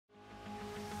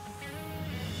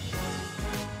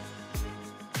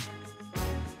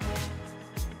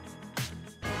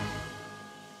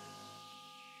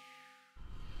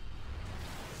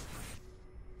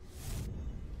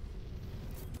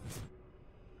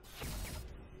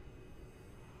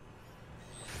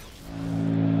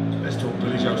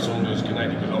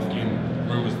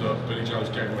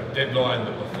deadline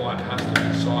that the fight has to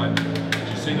be signed. Do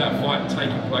you see that fight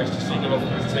taking place? Do you see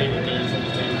Golovkin's team and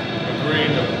Golovkin's team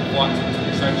agreeing that the fight to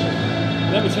be sanctioned?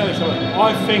 Let me tell you something.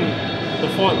 I think the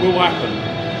fight will happen.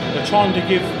 They're trying to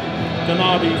give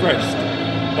Gennady rest,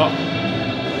 but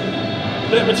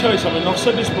let me tell you something. I've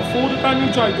said this before the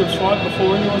Daniel Jacobs fight,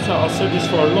 before anyone's out. I've said this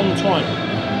for a long time.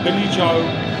 Billy Joe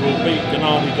will beat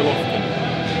Gennady Golovkin.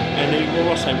 And he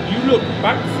will say, you look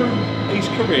back through his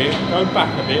career, go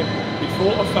back a bit,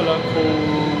 before a fella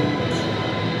called,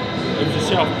 it was a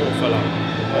Southpaw fella,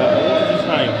 what was his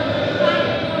name?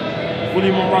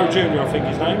 William Monroe Jr. I think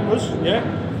his name was, yeah?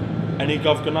 And he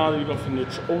gave Gennady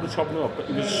Golovkin all the trouble in the world, but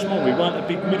he was small, he weren't a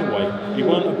big middleweight, he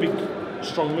weren't a big,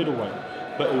 strong middleweight,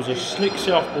 but it was a slick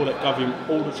Southpaw that gave him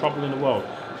all the trouble in the world.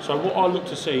 So what I look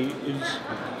to see is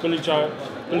Billy Joe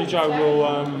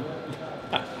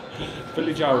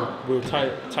will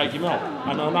take him out,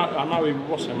 and I know he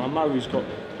was him. I know he's got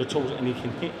the tools, and he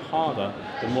can hit harder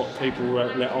than what people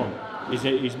let on.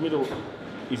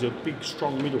 He's a big,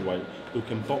 strong middleweight who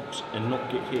can box and not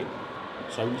get hit.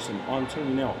 So listen, I'm telling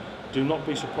you now, do not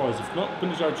be surprised if not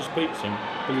Billy Joe just beats him.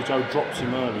 Billy Joe drops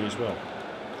him early as well,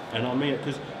 and I mean it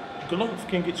because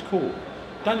Golovkin gets caught.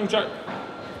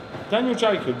 Daniel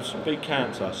Jacobs beat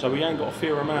cancer, so he ain't got to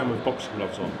fear a man with boxing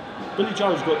gloves on. Billy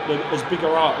Joe's got as big a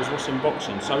art as what's in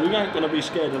boxing, so he ain't going to be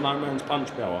scared of no man's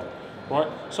punch power, right?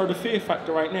 So the fear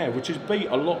factor ain't there, which has beat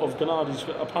a lot of Gennady's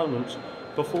opponents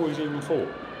before he's even fought.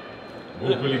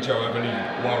 Will Billy Joe have any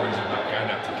worries about going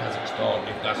out to Kazakhstan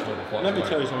if that's where the fight's Let me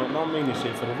tell you something, I mean this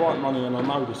here, for the right money, and I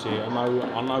know this here,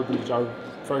 I know Billy Joe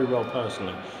very well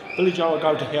personally. Billy Joe will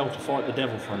go to hell to fight the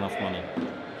devil for enough money.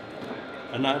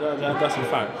 And that's a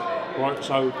fact, right?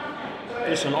 So,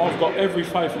 listen, I've got every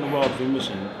faith in the world of him.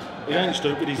 Listen, he ain't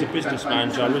stupid. He's a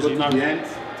businessman, Joe. He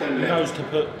knows to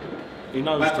put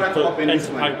pen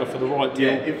to paper for the right deal,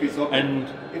 and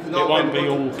it won't be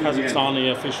all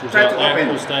Kazakhstani officials out there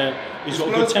because he's got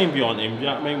a good team behind him. You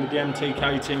know what I mean? With the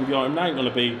MTK team behind him, they ain't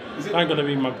going to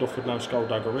be mugged off with no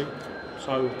skullduggery.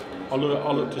 So I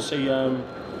look to see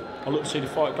the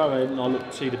fight go ahead, and I look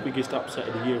to see the biggest upset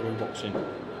of the year in boxing.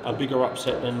 A bigger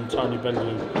upset than Tony Bellew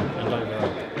and David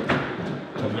Arrow.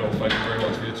 Tom Little, thank you very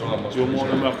much for your time. You're more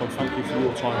than welcome. Thank you for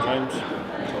your time, James.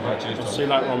 Cheers, I'll see you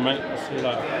later on, mate. I'll see you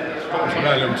later. See you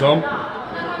later, Tom.